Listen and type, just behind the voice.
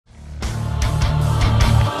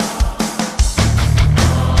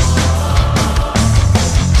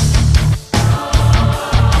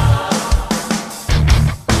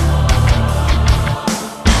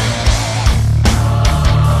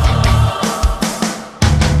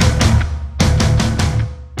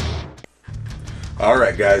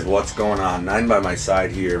Alright guys, what's going on? 9 by my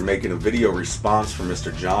side here, making a video response for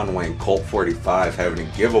Mr. JohnWayneColt45 having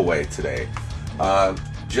a giveaway today.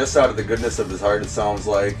 Just out of the goodness of his heart, it sounds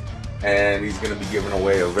like, and he's going to be giving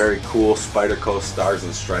away a very cool Spyderco Stars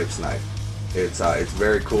and Stripes knife. It's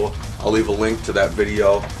very cool. I'll leave a link to that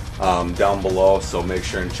video down below, so make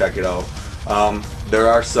sure and check it out. There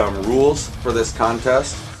are some rules for this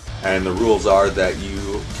contest, and the rules are that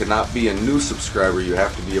you cannot be a new subscriber. You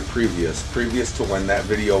have to be a previous to when that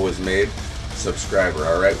video was made subscriber,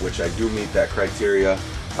 alright, which I do meet that criteria.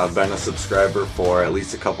 I've been a subscriber for at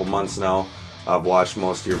least a couple months now. I've watched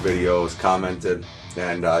most of your videos, commented,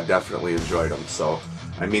 and definitely enjoyed them, so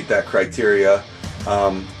I meet that criteria.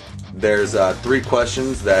 There's 3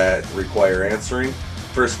 questions that require answering.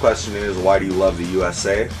 First question is, why do you love the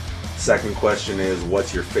USA? Second question is,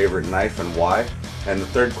 what's your favorite knife and why? And the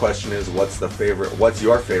third question is, what's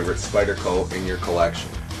your favorite Spyderco in your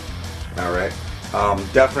collection? Alright,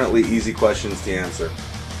 definitely easy questions to answer,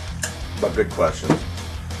 but good questions.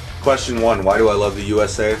 Question 1, why do I love the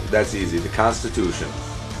USA? That's easy, the Constitution.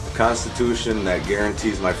 The Constitution that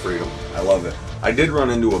guarantees my freedom. I love it. I did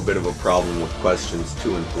run into a bit of a problem with questions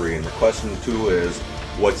 2 and 3, and the question 2 is,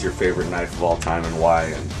 what's your favorite knife of all time and why?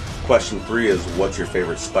 And question 3 is, what's your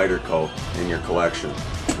favorite Spyderco in your collection?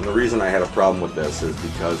 And the reason I had a problem with this is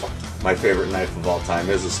because my favorite knife of all time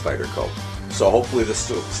is a Spyderco. So hopefully this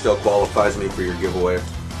still qualifies me for your giveaway.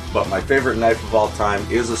 But my favorite knife of all time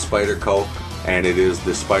is a Spyderco, and it is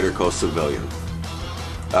the Spyderco Civilian.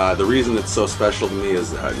 The reason it's so special to me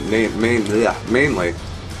is mainly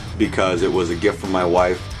because it was a gift from my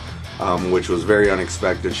wife, which was very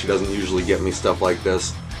unexpected. She doesn't usually get me stuff like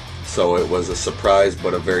this, so it was a surprise,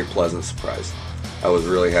 but a very pleasant surprise. I was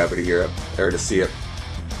really happy to hear it, or to see it.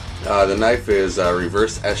 The knife is a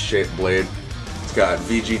reverse S-shaped blade. It's got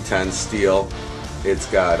VG10 steel. It's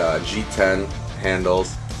got G10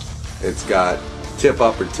 handles. It's got tip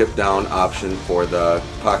up or tip down option for the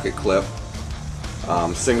pocket clip.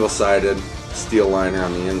 Single-sided steel liner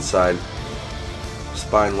on the inside.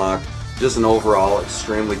 Spine lock. Just an overall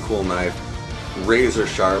extremely cool knife. Razor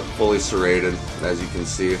sharp, fully serrated, as you can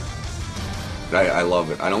see. I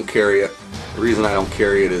love it. I don't carry it. The reason I don't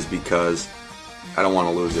carry it is because I don't want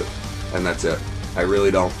to lose it, and that's it. I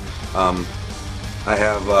really don't. I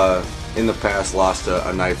have in the past lost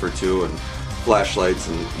a knife or two and flashlights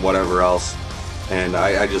and whatever else, and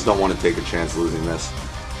I just don't want to take a chance losing this.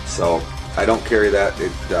 So I don't carry that.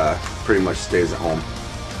 It pretty much stays at home.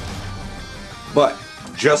 But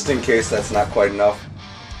just in case that's not quite enough,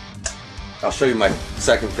 I'll show you my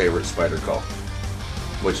second favorite Spyderco,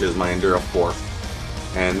 which is my Endura 4.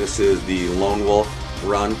 And this is the Lone Wolf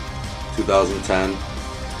Run 2010,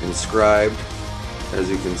 inscribed, as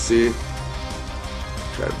you can see.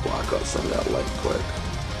 Try to block out some of that light quick.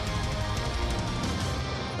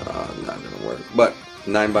 Not gonna work, but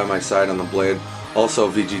 9 by my side on the blade.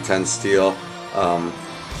 Also VG10 steel,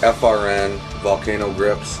 FRN Volcano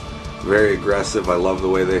grips, very aggressive. I love the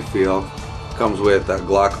way they feel. Comes with a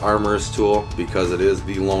Glock Armorer's tool because it is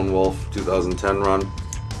the Lone Wolf 2010 run.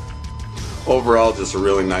 Overall, just a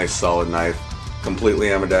really nice, solid knife.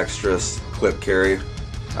 Completely ambidextrous, clip carry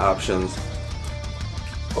options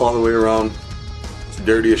all the way around. It's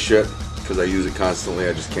dirty as shit because I use it constantly.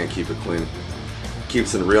 I just can't keep it clean.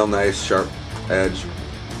 Keeps a real nice, sharp edge.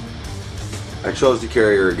 I chose to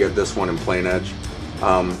carry or get this one in plain edge.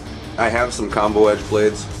 I have some combo edge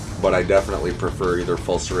blades, but I definitely prefer either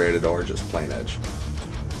full serrated or just plain edge.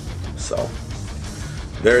 So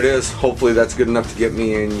there it is. Hopefully that's good enough to get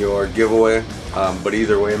me in your giveaway. But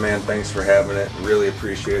either way, man, thanks for having it. Really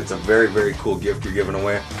appreciate it. It's a very, very cool gift you're giving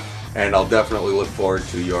away, and I'll definitely look forward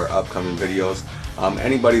to your upcoming videos.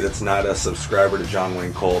 Anybody that's not a subscriber to John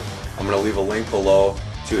Wayne Colt, I'm going to leave a link below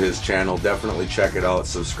to his channel. Definitely check it out.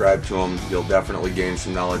 Subscribe to him. You'll definitely gain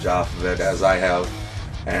some knowledge off of it, as I have,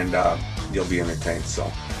 and you'll be entertained. So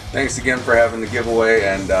thanks again for having the giveaway,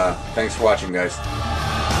 and thanks for watching, guys.